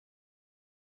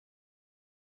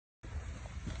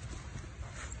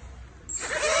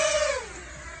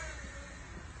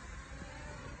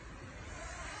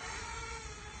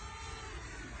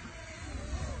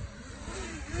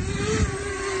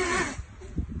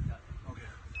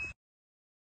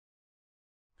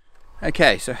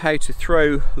Okay, so how to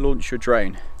throw launch your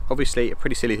drone. Obviously a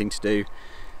pretty silly thing to do.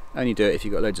 Only do it if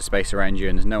you've got loads of space around you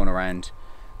and there's no one around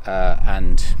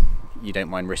and you don't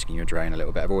mind risking your drone a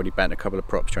little bit. I've already bent a couple of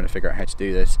props trying to figure out how to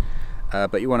do this.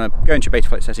 But you want to go into your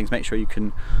Betaflight settings, make sure you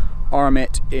can arm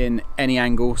it in any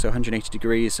angle, so 180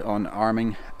 degrees on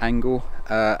arming angle,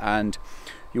 and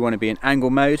you want to be in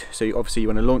angle mode. So obviously you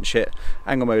want to launch it,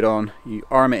 angle mode on, you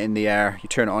arm it in the air, you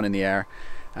turn it on in the air,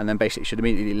 and then basically it should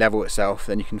immediately level itself.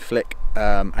 Then you can flick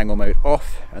angle mode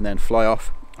off and then fly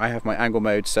off. I have my angle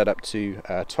mode set up to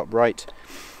top right,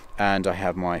 and I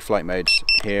have my flight modes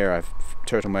here. I have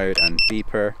turtle mode and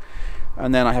beeper,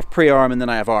 and then I have pre-arm and then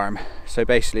I have arm. So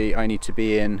basically I need to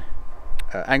be in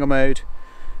angle mode,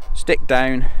 stick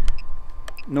down,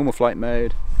 normal flight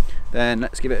mode, then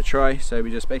let's give it a try. So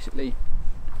we just basically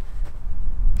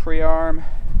pre-arm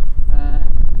and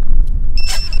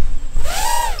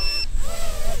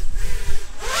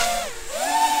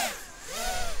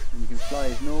you can fly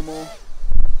as normal.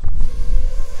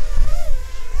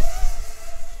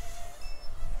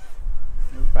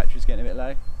 Oh, battery's getting a bit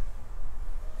low.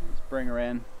 Let's bring her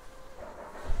in.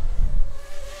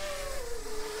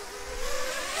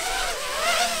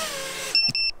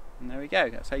 And there we go,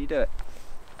 that's how you do it.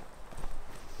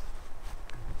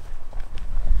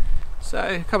 So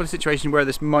a couple of situations where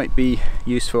this might be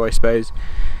useful, I suppose.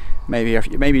 Maybe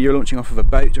you're launching off of a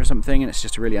boat or something and it's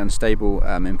just a really unstable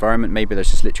environment. Maybe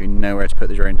there's just literally nowhere to put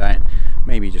the drone down.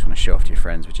 Maybe you just want to show off to your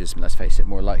friends, which is, let's face it,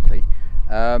 more likely.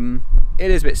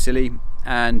 It is a bit silly,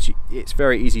 and it's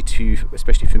very easy to,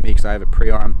 especially for me because I have a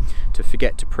pre-arm, to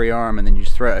forget to pre-arm and then you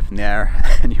just throw it up in the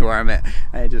air and you arm it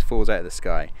and it just falls out of the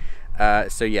sky.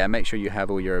 So yeah, make sure you have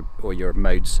all your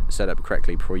modes set up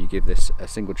correctly before you give this a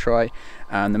single try.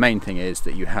 And the main thing is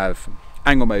that you have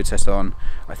angle mode set on.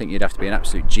 I think you'd have to be an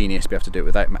absolute genius to be able to do it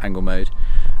without angle mode.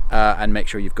 And make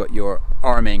sure you've got your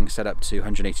arming set up to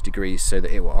 180 degrees so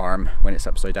that it will arm when it's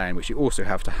upside down, which you also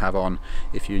have to have on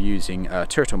if you're using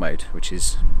turtle mode, which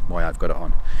is why I've got it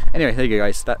on. Anyway, there you go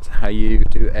guys, that's how you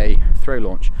do a throw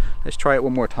launch. Let's try it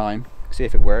one more time, see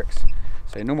if it works.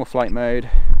 So normal flight mode,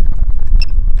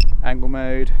 angle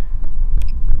mode,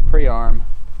 pre-arm,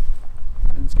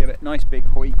 let's give it a nice big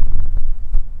hoik.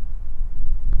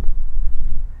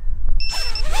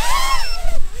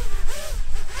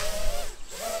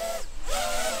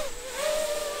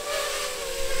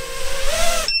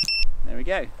 There we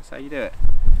go, that's how you do it.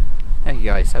 Thank you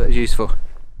guys, hope that was useful.